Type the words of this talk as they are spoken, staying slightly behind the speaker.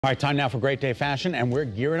All right, time now for Great Day Fashion, and we're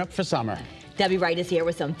gearing up for summer. Debbie Wright is here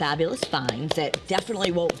with some fabulous finds that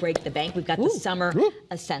definitely won't break the bank. We've got the summer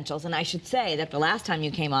essentials, and I should say that the last time you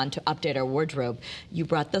came on to update our wardrobe, you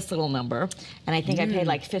brought this little number, and I think I paid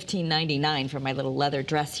like $15.99 for my little leather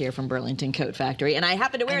dress here from Burlington Coat Factory, and I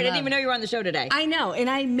happened to wear it. I didn't even know you were on the show today. I know, and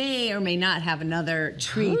I may or may not have another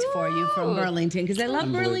treat for you from Burlington, because I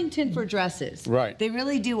love Burlington for dresses. Right. They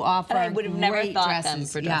really do offer I would have never thought dresses. them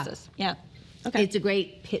for dresses. Yeah. Okay. It's a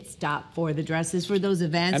great pit stop for the dresses for those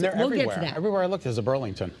events. And they're everywhere. Get to that. Everywhere I look, there's a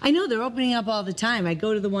Burlington. I know, they're opening up all the time. I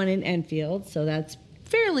go to the one in Enfield, so that's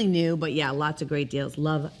fairly new, but yeah, lots of great deals.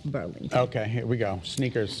 Love Burlington. Okay, here we go.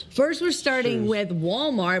 Sneakers. First, we're starting with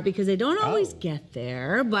Walmart, because I don't always get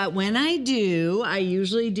there, but when I do, I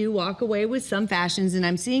usually do walk away with some fashions, and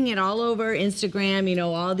I'm seeing it all over Instagram. You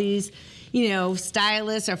know, all these, you know,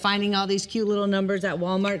 stylists are finding all these cute little numbers at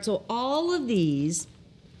Walmart. So all of these,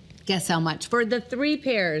 guess how much? For the 3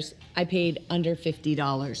 pairs, I paid under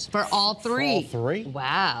 $50 for all 3. All 3?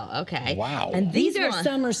 Wow, okay. Wow. And these are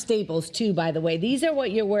summer staples too, by the way. These are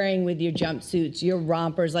what you're wearing with your jumpsuits, your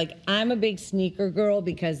rompers. Like, I'm a big sneaker girl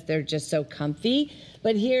because they're just so comfy.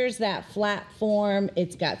 But here's that flat form.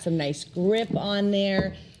 It's got some nice grip on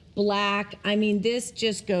there. Black. I mean, this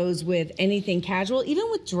just goes with anything casual, even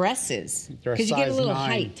with dresses, because you get a little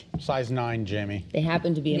height. Size 9, Jamie. They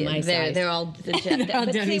happen to be in my size. They're all but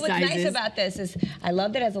see, what's nice about this is I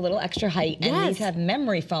love that it has a little extra height, and these have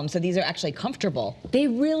memory foam, so these are actually comfortable. They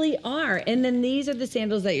really are. And then these are the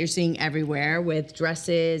sandals that you're seeing everywhere with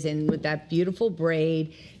dresses and with that beautiful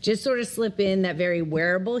braid. Just sort of slip in that very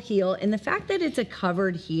wearable heel, and the fact that it's a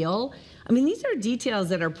covered heel, I mean, these are details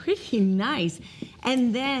that are pretty nice.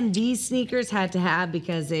 And then these sneakers had to have,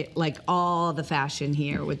 because they like all the fashion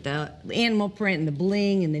here with the animal print and the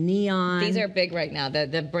bling and the neon. These are big right now.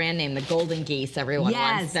 The brand name, the Golden Geese, everyone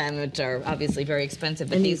wants them, which are obviously very expensive,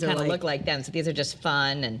 but these kind of look like them. So these are just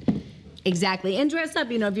fun and... Exactly. And dress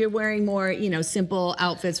up, you know, if you're wearing more, you know, simple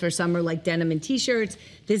outfits for summer like denim and t-shirts,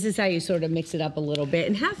 this is how you sort of mix it up a little bit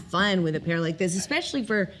and have fun with a pair like this, especially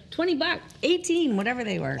for 20 bucks, 18, whatever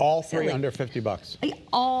they were. All 3 under 50 bucks.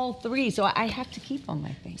 All 3. So I have to keep them,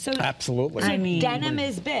 I think. So absolutely. I mean, denim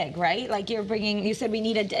is big, right? Like you're bringing, you said we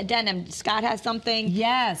need a denim. Scott has something.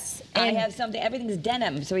 Yes. I have something. Everything's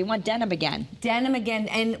denim. So we want denim again. Denim again.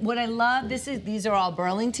 And what I love, these are all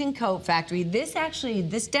Burlington Coat Factory.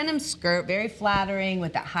 This denim skirt, very flattering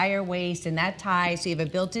with that higher waist and that tie, so you have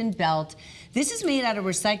a built-in belt. This is made out of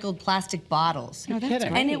recycled plastic bottles. You're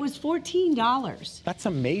kidding. And it was $14. That's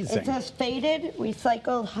amazing. It says faded,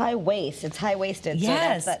 recycled, high waist. It's high-waisted.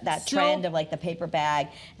 Yes. So that's that trend of like the paper bag,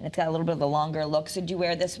 and it's got a little bit of the longer look. So do you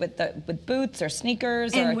wear this with boots or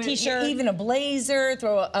sneakers or a t-shirt? Even a blazer,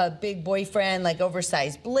 throw a big boyfriend, like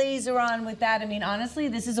oversized blazer on with that. I mean, honestly,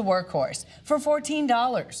 this is a workhorse for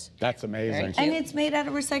 $14. That's amazing. And it's made out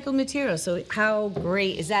of recycled material, so how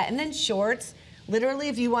great is that? And then shorts. Literally,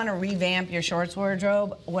 if you want to revamp your shorts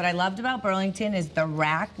wardrobe, what I loved about Burlington is the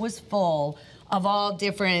rack was full of all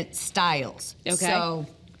different styles. Okay. So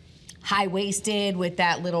high-waisted with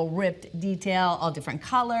that little ripped detail, all different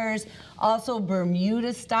colors. Also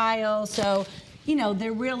Bermuda style. So, you know,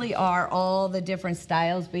 there really are all the different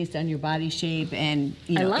styles based on your body shape and,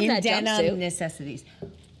 you know, in denim necessities.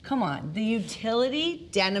 Come on, the utility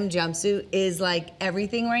denim jumpsuit is like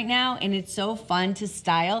everything right now, and it's so fun to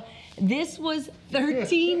style. This was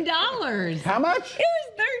 $13. How much? It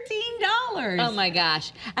was $13. Oh my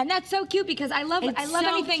gosh. And that's so cute, because I love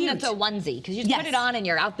anything that's a onesie, because you just put it on and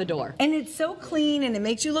you're out the door. And it's so clean, and it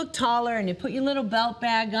makes you look taller, and you put your little belt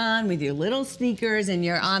bag on with your little sneakers, and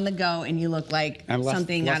you're on the go, and you look like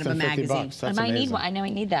something out of a magazine. Bucks. That's I might need one. I know I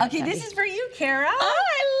need that. Okay, this is for you, Kara. Oh,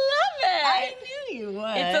 I love it. I knew you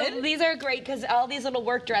would. These are great, because all these little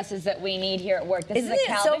work dresses that we need here at work. This is a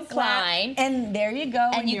Calvin Klein. And there you go.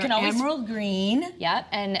 And you can always emerald green. Yeah,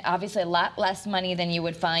 and obviously a lot less money than you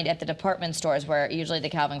would find at the department stores, where usually the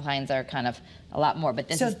Calvin Kleins are kind of a lot more, but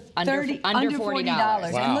this is under $40. Wow.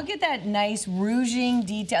 And look at that nice rouging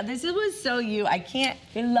detail. This was so you. I can't.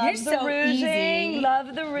 Love the rouging.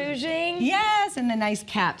 Love the rouging. Yes, and the nice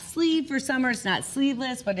cap sleeve for summer. It's not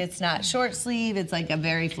sleeveless, but it's not short sleeve. It's like a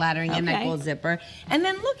very flattering and that gold zipper. And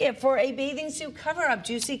then look at, for a bathing suit cover-up,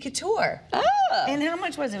 Juicy Couture. Oh. And how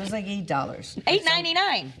much was it? It was like $8.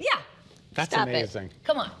 $8.99. Yeah. That's amazing.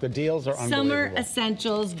 Come on. The deals are unbelievable. Summer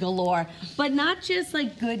essentials galore. But not just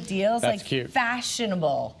like good deals, That's like cute.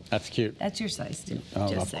 Fashionable. That's cute. That's your size too.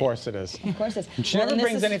 Oh, of course it is. Of course it is. She never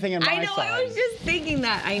brings anything in my size. I know, I was just thinking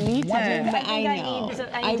that. I need to. I know.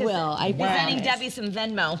 I will. I'm sending Debbie some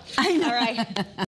Venmo. I know. All right.